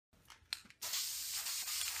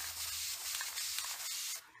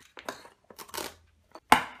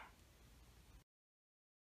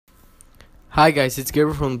Hi guys, it's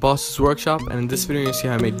Gabriel from the Boss's Workshop, and in this video you'll see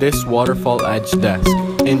how I made this waterfall edge desk.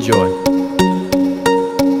 Enjoy!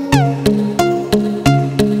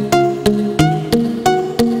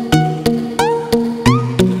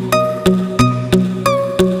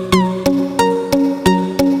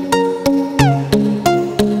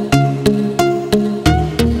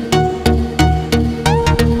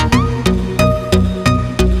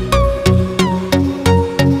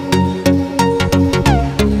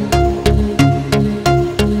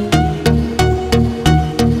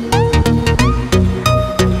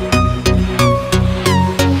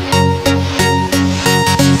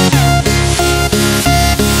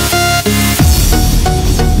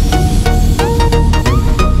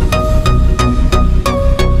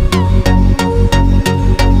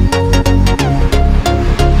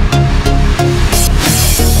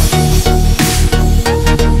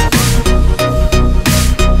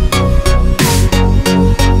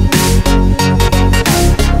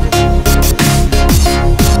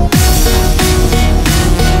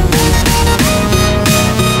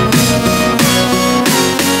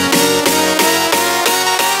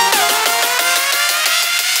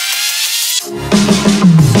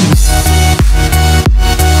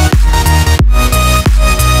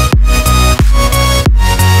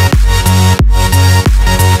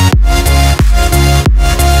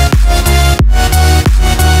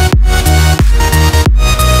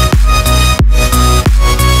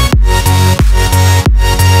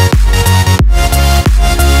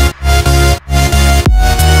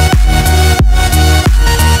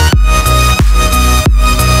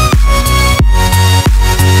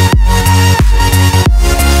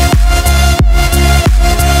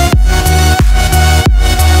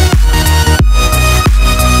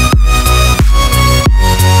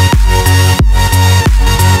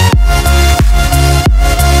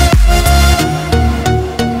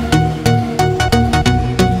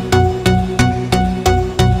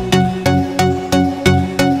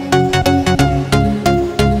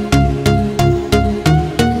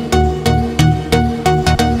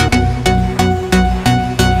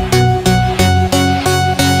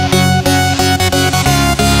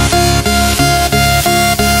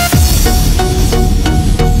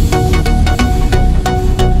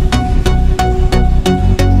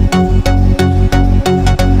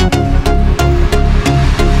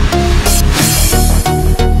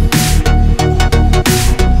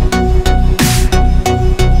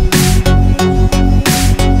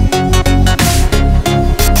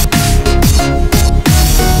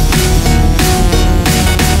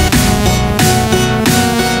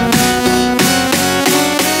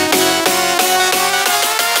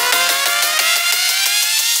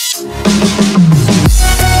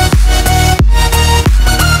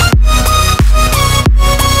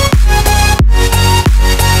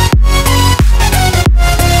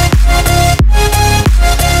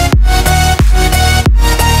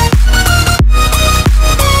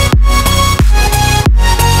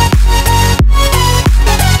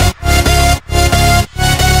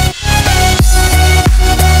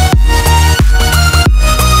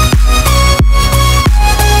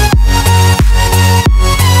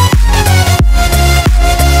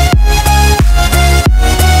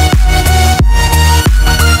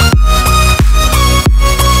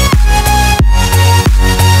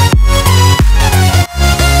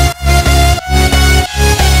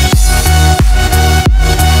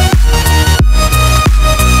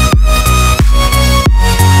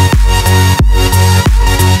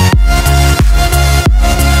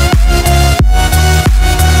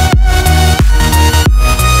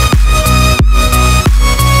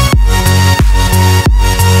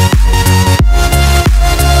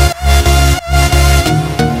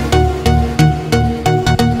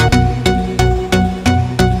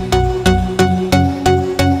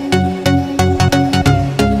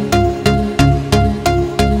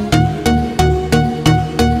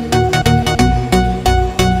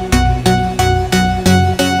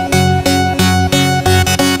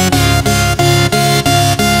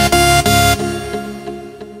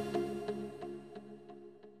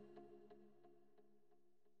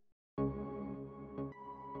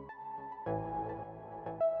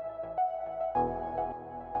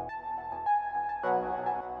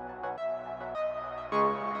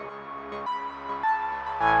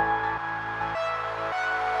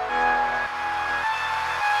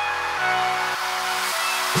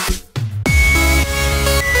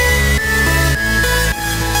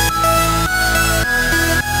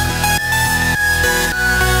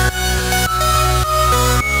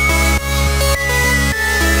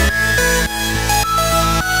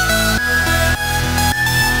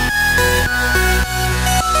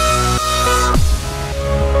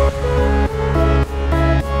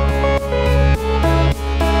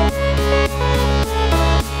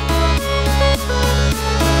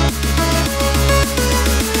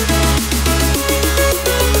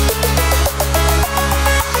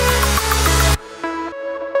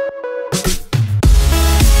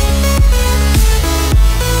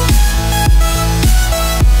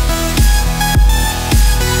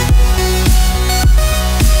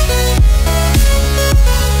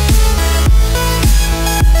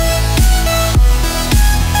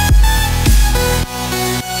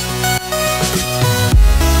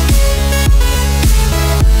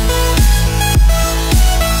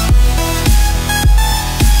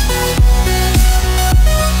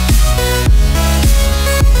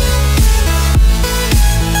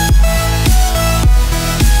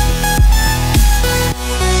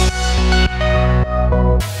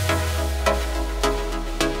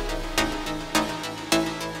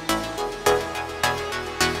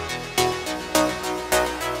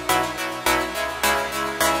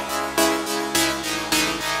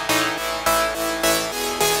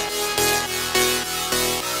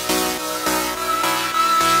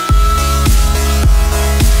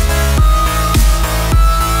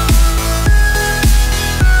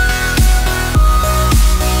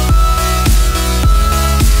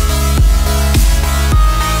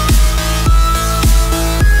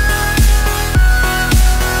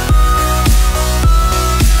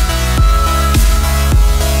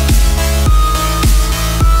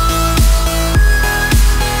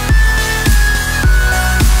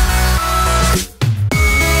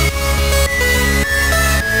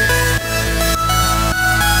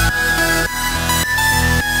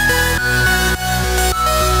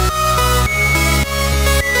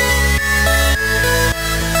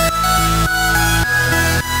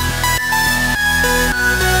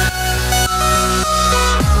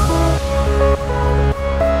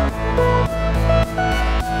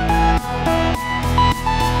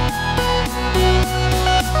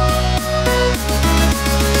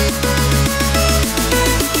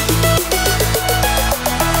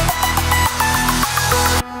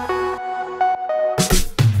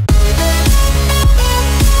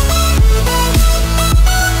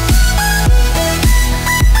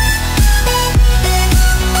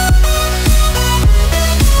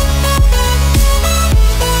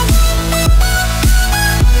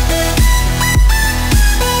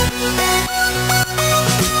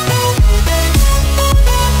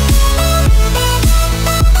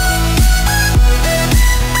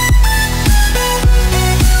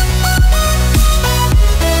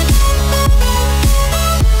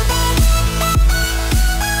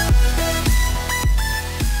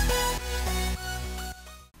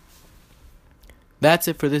 That's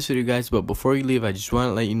it for this video, guys, but before you leave, I just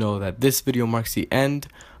want to let you know that this video marks the end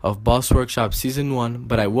of Boss Workshop Season 1,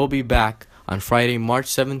 but I will be back on Friday, March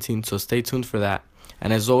 17th, so stay tuned for that.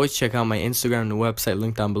 And as always, check out my Instagram and website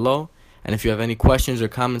linked down below. And if you have any questions or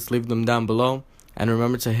comments, leave them down below. And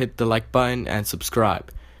remember to hit the like button and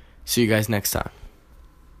subscribe. See you guys next time.